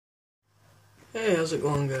Hey, how's it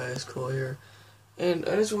going, guys? Cole here. And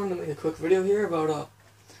I just wanted to make a quick video here about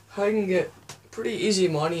how you can get pretty easy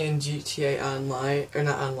money in GTA Online, or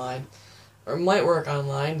not online, or might work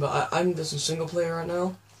online, but I'm just in single player right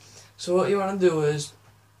now. So what you want to do is,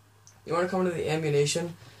 you want to come to the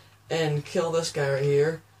ammunition and kill this guy right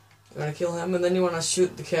here. You want to kill him, and then you want to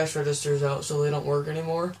shoot the cash registers out so they don't work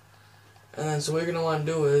anymore. And then, so what you're going to want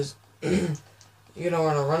to do is, you're going to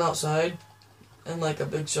want to run outside in like a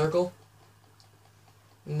big circle.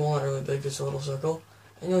 Well, not really big, just a little circle.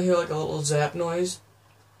 And you'll hear like a little zap noise.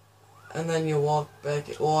 And then you walk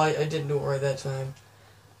back. Well, I didn't do it right that time.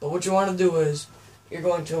 But what you want to do is, you're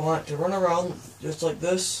going to want to run around just like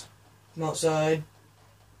this. Come outside.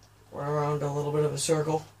 Run around a little bit of a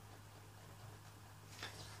circle.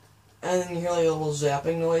 And then you hear like a little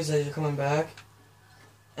zapping noise as you're coming back.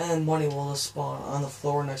 And then money will just spawn on the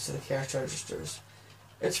floor next to the cash registers.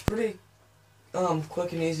 It's pretty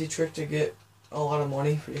quick and easy trick to get a lot of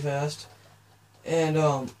money pretty fast, and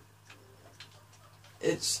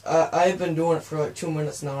I've been doing it for like 2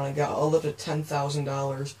 minutes now, and I got all up to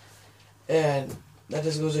 $10,000, and that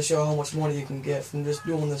just goes to show how much money you can get from just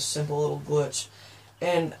doing this simple little glitch.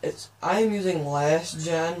 And I'm using last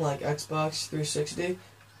gen, like Xbox 360.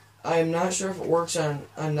 I'm not sure if it works on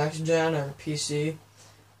next gen or PC.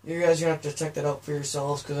 You guys are gonna have to check that out for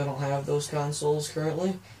yourselves because I don't have those consoles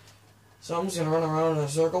currently. So I'm just gonna run around in a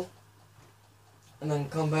circle. And then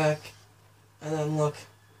come back, and then look.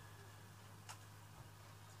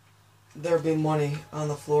 There'll be money on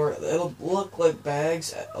the floor. It'll look like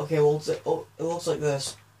bags. Okay, well, it looks like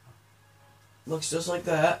this. Looks just like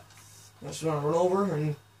that. I just want to run over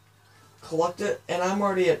and collect it, and I'm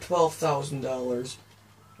already at $12,000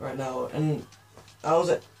 right now, and I was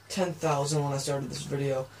at $10,000 when I started this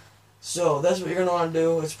video. So that's what you're gonna want to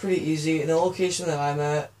do. It's pretty easy. In the location that I'm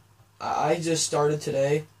at, I just started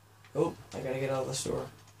today. Oh, I gotta get out of the store.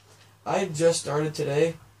 I just started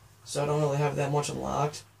today, so I don't really have that much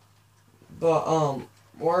unlocked. But,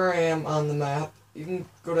 where I am on the map, you can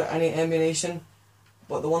go to any ammunition,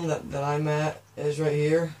 but the one that I'm at is right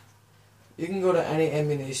here. You can go to any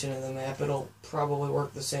ammunition in the map, it'll probably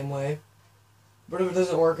work the same way. But if it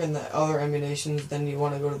doesn't work in the other ammunitions, then you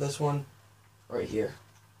want to go to this one right here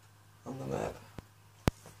on the map.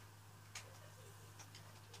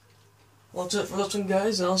 Well, that's it for this one,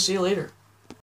 guys, and I'll see you later.